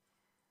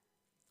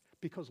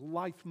 Because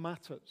life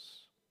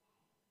matters.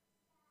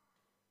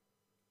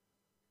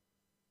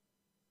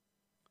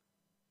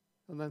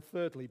 And then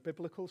thirdly,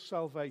 biblical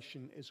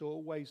salvation is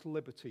always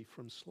liberty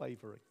from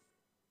slavery.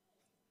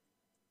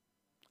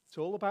 It's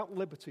all about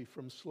liberty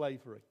from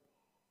slavery.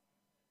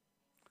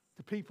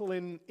 The people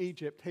in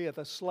Egypt here,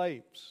 they're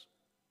slaves.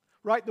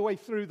 Right the way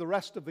through the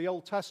rest of the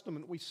Old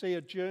Testament, we see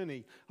a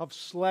journey of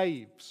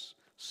slaves,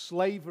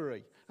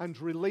 slavery, and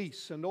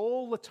release. And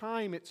all the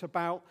time it's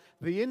about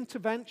the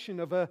intervention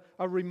of a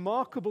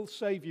remarkable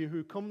Savior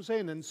who comes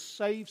in and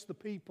saves the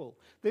people.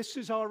 This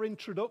is our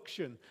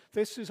introduction.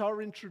 This is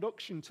our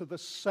introduction to the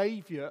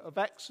Savior of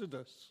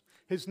Exodus.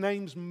 His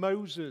name's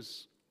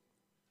Moses.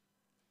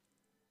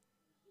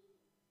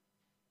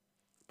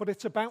 But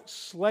it's about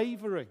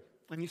slavery.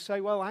 And you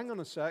say, well, hang on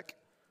a sec.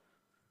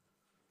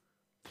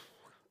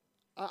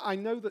 I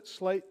know that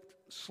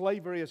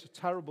slavery is a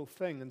terrible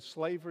thing, and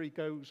slavery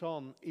goes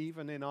on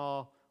even in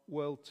our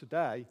world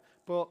today,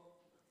 but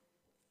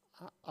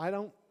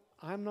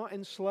I'm not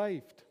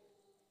enslaved.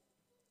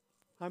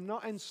 I'm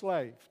not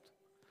enslaved.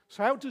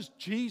 So how does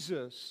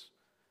Jesus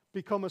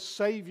become a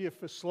savior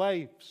for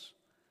slaves?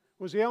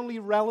 Was he only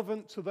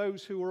relevant to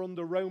those who were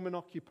under Roman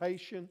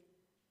occupation?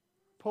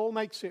 Paul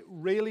makes it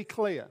really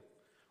clear,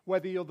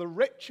 whether you're the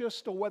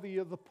richest or whether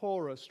you're the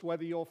poorest,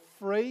 whether you're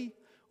free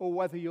or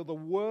whether you're the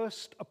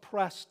worst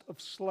oppressed of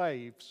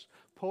slaves,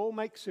 Paul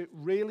makes it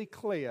really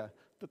clear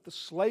that the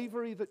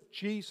slavery that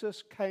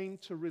Jesus came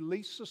to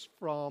release us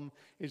from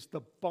is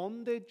the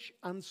bondage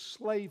and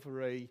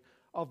slavery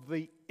of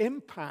the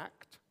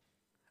impact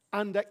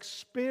and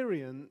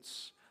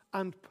experience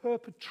and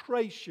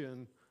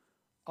perpetration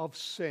of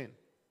sin.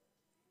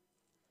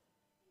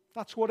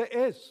 That's what it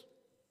is.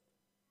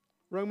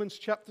 Romans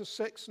chapter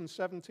 6 and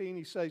 17,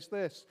 he says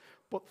this,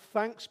 "But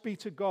thanks be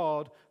to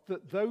God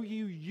that though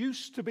you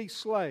used to be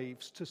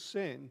slaves to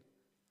sin,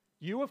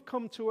 you have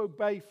come to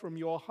obey from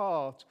your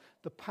heart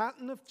the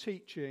pattern of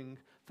teaching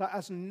that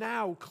has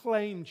now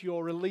claimed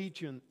your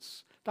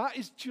allegiance." That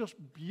is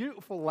just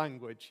beautiful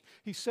language.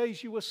 He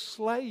says you were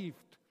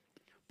slaved,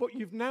 but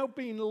you've now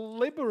been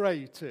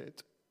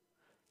liberated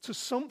to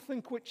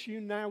something which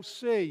you now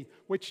see,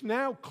 which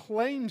now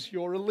claims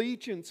your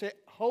allegiance.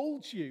 It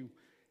holds you.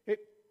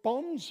 It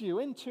bonds you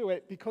into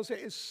it because it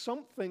is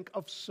something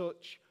of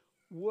such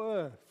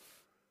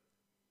worth.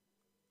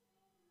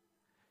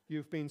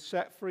 You've been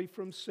set free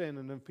from sin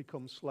and have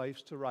become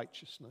slaves to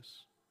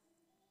righteousness.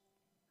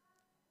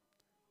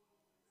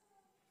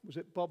 Was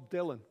it Bob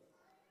Dylan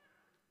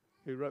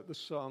who wrote the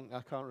song?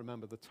 I can't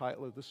remember the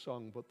title of the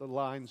song, but the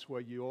lines were,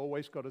 "You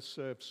always got to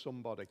serve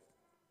somebody."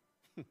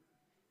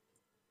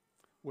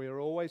 We are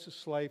always a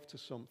slave to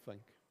something.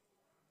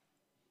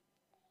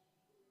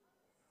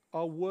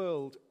 Our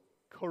world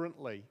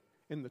currently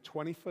in the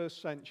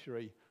 21st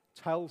century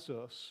tells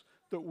us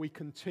that we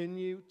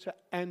continue to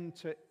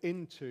enter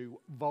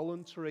into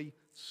voluntary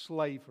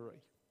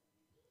slavery.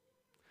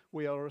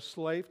 We are a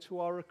slave to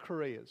our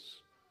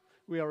careers.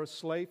 We are a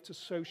slave to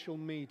social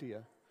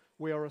media.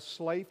 We are a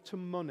slave to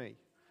money.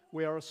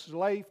 We are a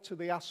slave to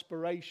the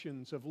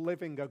aspirations of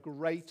living a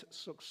great,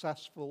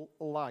 successful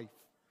life.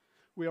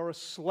 We are a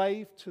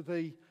slave to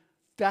the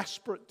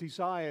desperate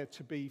desire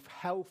to be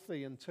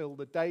healthy until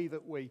the day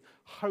that we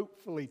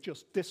hopefully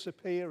just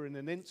disappear in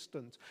an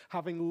instant,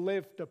 having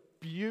lived a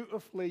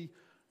beautifully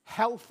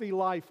healthy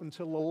life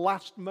until the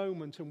last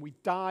moment and we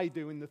die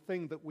doing the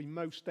thing that we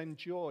most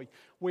enjoy.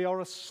 We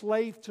are a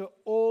slave to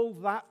all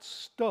that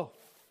stuff.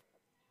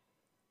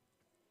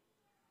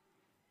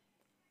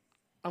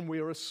 And we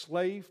are a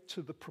slave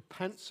to the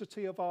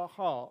propensity of our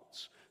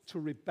hearts to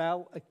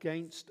rebel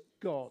against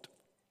God.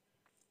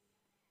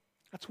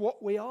 That's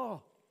what we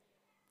are.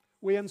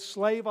 We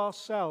enslave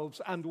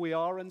ourselves and we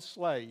are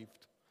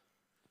enslaved.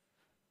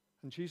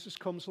 And Jesus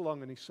comes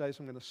along and he says,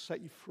 I'm going to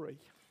set you free.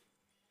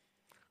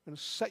 I'm going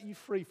to set you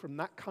free from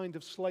that kind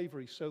of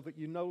slavery so that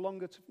you no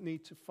longer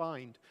need to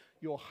find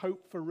your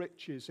hope for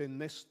riches in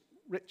this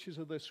riches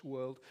of this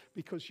world,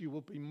 because you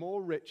will be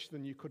more rich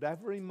than you could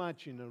ever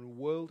imagine in a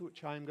world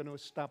which I am going to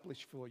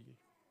establish for you.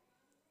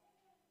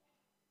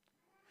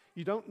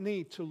 You don't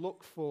need to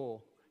look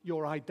for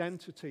your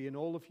identity in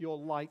all of your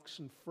likes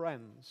and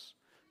friends,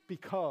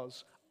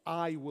 because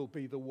I will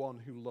be the one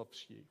who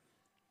loves you.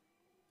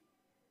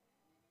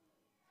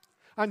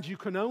 And you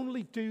can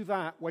only do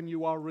that when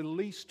you are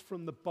released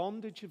from the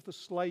bondage of the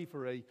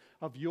slavery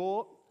of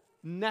your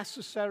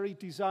necessary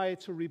desire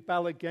to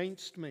rebel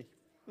against me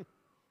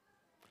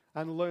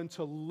and learn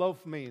to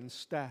love me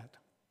instead.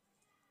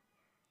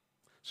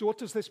 So what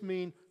does this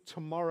mean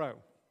tomorrow?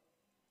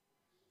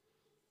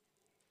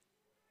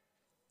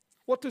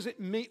 What does it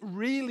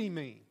really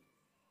mean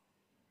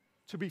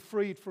to be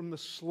freed from the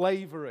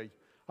slavery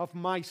of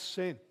my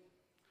sin?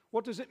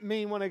 What does it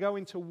mean when I go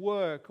into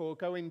work or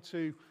go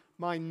into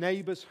my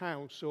neighbor's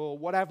house or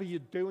whatever you're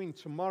doing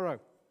tomorrow?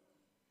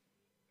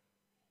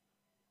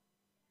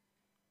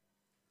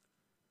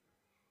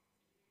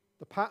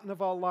 The pattern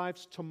of our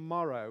lives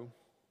tomorrow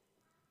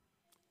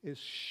is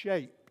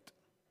shaped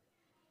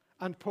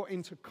and put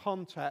into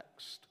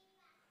context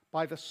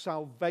by the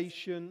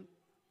salvation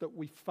that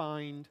we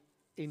find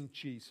in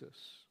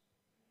Jesus.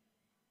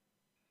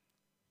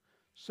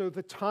 So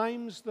the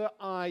times that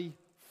I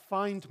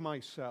find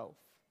myself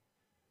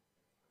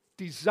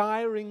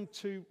desiring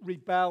to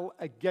rebel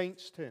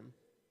against him,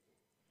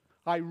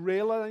 I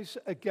realize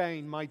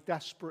again my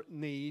desperate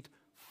need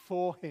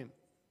for him.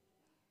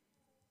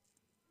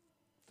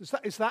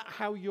 Is that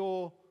how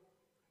yours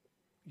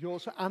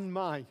and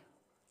my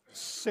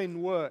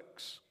sin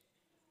works?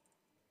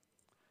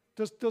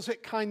 Does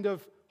it kind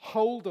of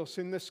hold us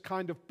in this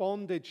kind of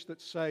bondage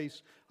that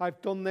says,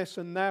 I've done this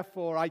and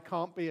therefore I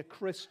can't be a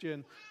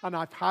Christian, and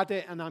I've had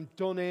it and I'm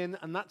done in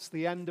and that's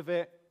the end of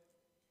it?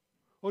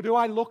 Or do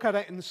I look at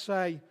it and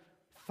say,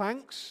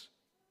 thanks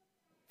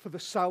for the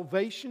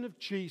salvation of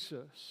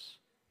Jesus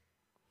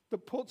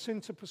that puts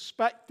into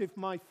perspective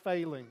my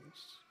failings?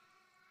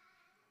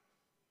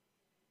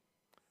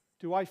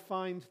 Do I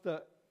find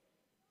that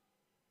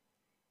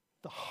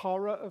the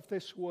horror of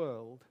this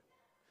world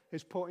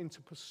is put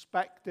into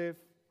perspective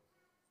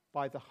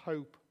by the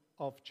hope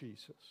of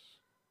Jesus?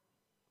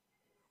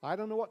 I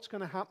don't know what's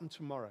going to happen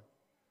tomorrow,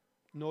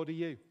 nor do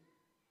you.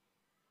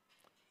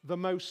 The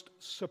most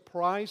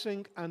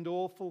surprising and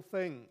awful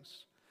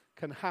things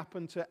can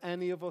happen to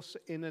any of us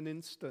in an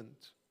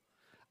instant.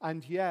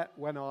 And yet,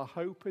 when our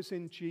hope is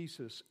in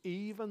Jesus,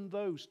 even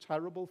those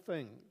terrible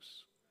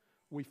things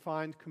we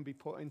find can be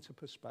put into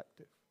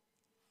perspective.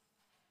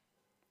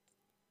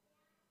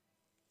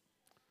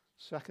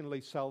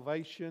 Secondly,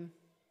 salvation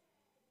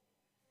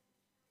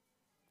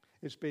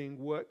is being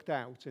worked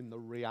out in the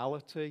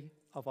reality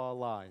of our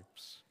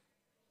lives.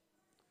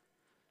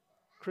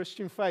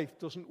 Christian faith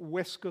doesn't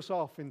whisk us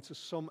off into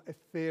some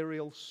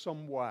ethereal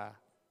somewhere.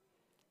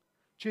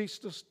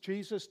 Jesus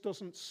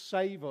doesn't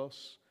save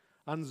us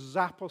and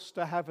zap us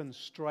to heaven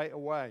straight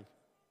away.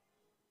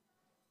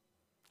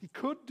 He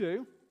could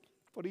do,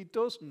 but he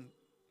doesn't.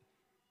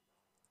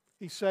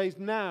 He says,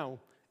 now,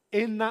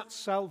 in that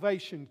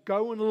salvation,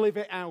 go and live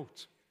it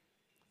out.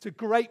 It's a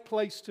great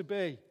place to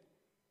be.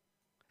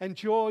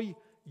 Enjoy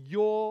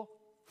your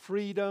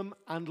freedom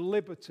and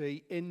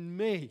liberty in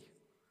me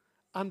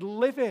and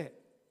live it.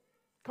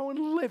 Go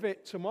and live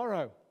it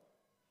tomorrow.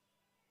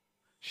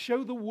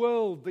 Show the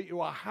world that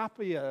you are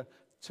happier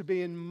to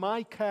be in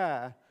my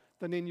care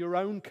than in your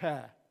own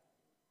care.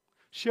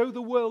 Show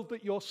the world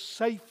that you're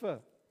safer.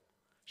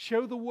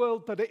 Show the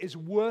world that it is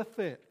worth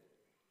it.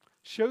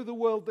 Show the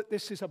world that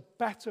this is a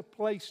better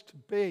place to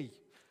be.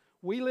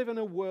 We live in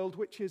a world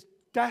which is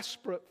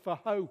desperate for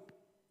hope.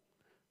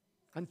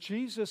 And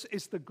Jesus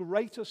is the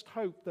greatest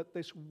hope that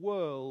this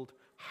world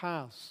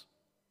has.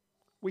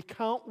 We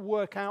can't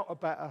work out a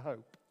better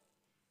hope.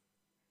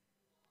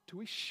 Do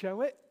we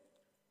show it?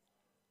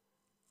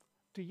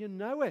 Do you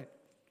know it?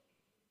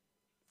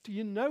 Do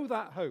you know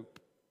that hope?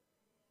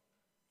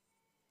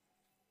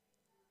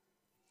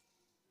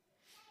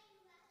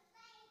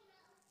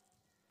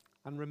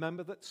 And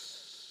remember that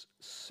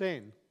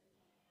sin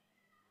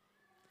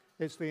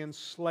is the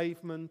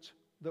enslavement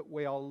that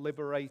we are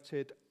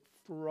liberated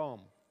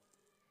from.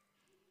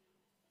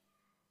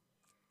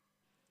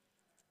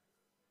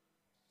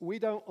 We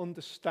don't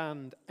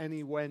understand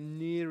anywhere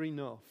near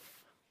enough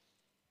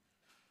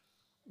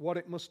what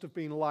it must have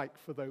been like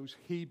for those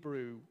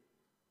Hebrew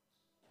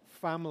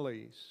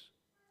families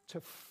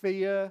to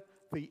fear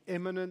the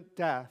imminent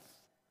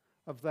death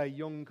of their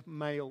young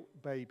male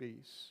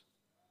babies.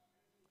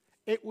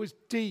 It was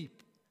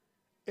deep.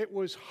 It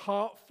was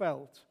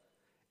heartfelt.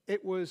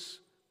 It was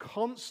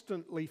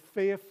constantly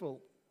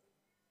fearful.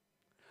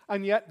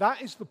 And yet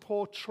that is the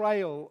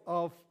portrayal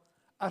of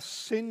a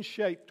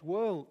sin-shaped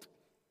world.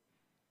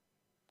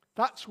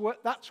 That's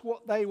what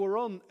they were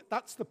on.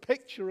 That's the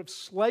picture of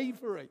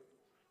slavery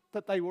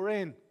that they were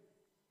in.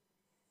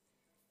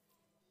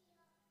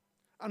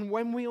 And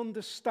when we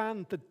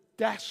understand the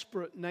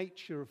desperate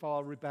nature of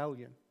our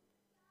rebellion,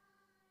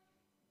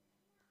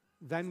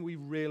 then we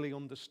really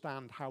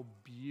understand how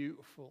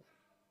beautiful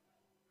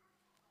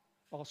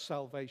our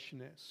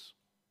salvation is.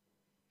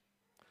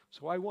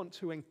 So I want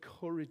to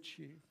encourage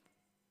you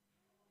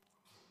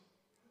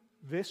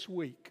this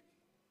week,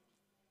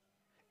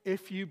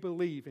 if you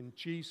believe in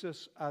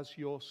Jesus as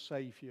your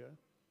Savior,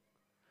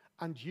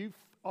 and you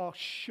are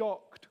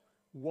shocked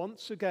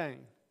once again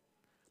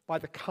by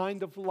the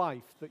kind of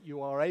life that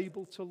you are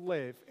able to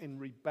live in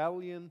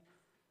rebellion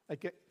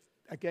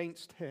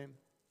against Him,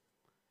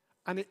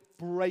 and it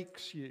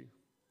breaks you,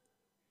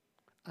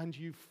 and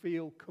you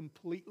feel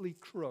completely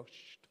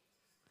crushed,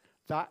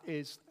 that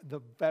is the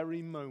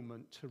very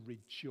moment to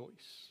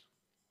rejoice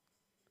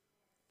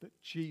that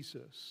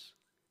Jesus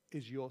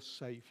is your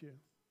Savior,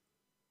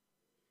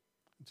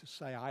 and to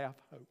say, I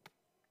have hope.